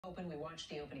open. We watched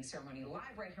the opening ceremony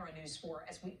live right here on News 4.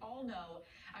 As we all know,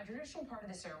 a traditional part of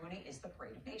the ceremony is the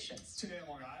Parade of Nations. Today on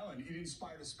Long Island, it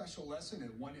inspired a special lesson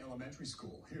at one elementary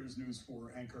school. Here's News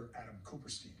 4 anchor Adam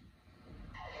Cooperstein.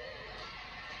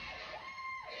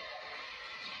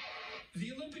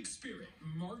 The Olympic spirit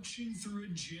marching through a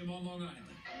gym on Long Island.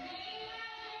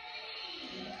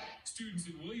 Students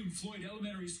at William Floyd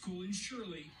Elementary School in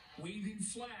Shirley waving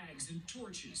flags and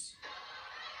torches,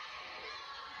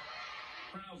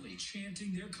 proudly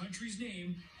chanting their country's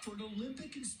name for an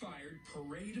Olympic-inspired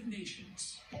Parade of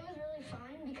Nations. It was really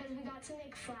fun because we got to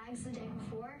make flags the day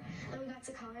before, and we got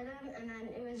to color them, and then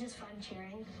it was just fun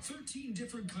cheering. 13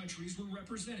 different countries were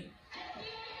represented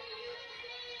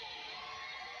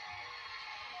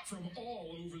from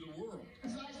all over the world.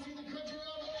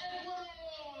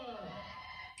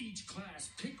 Each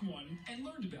class picked one and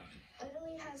learned about it.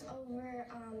 Italy has over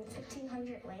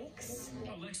 1,500 lakes.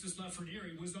 Alexis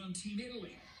Lafreniere was on Team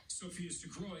Italy. Sophia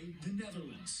Stegroy, the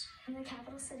Netherlands. And the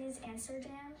capital city is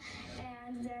Amsterdam,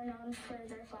 and they're known for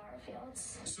their flower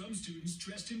fields. Some students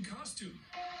dressed in costume.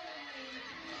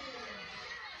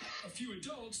 A few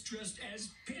adults dressed as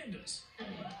pandas.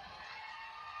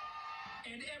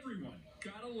 And everyone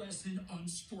got a lesson on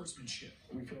sportsmanship.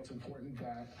 We feel it's important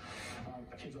that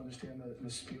kids understand the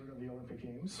spirit of the Olympic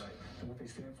Games and what they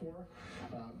stand for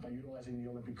by utilizing the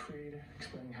Olympic creed,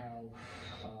 explaining how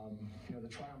the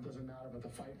triumph doesn't matter, but the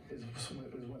fight is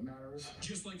what matters.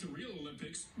 Just like the real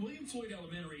Olympics, William Floyd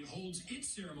Elementary holds its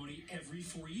ceremony every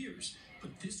 4 years.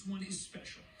 But this one is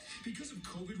special. Because of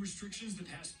COVID restrictions the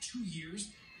past 2 years,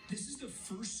 this is the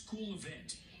first school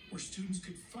event where students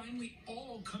could finally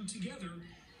all come together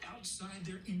outside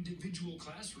their individual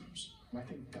classrooms. I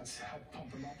think that's helped pump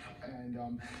them up,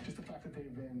 and just the fact that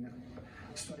they've been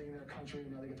studying their country,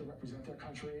 now they get to represent their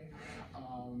country,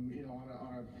 on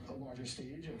a larger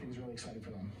stage, I think is really exciting for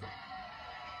them.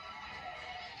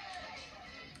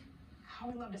 How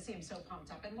we love to see him so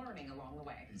pumped up and learning along the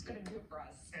way. It's good to do it for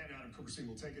us. And Adam Cooperstein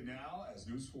will take it now as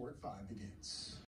News 4 at 5 begins.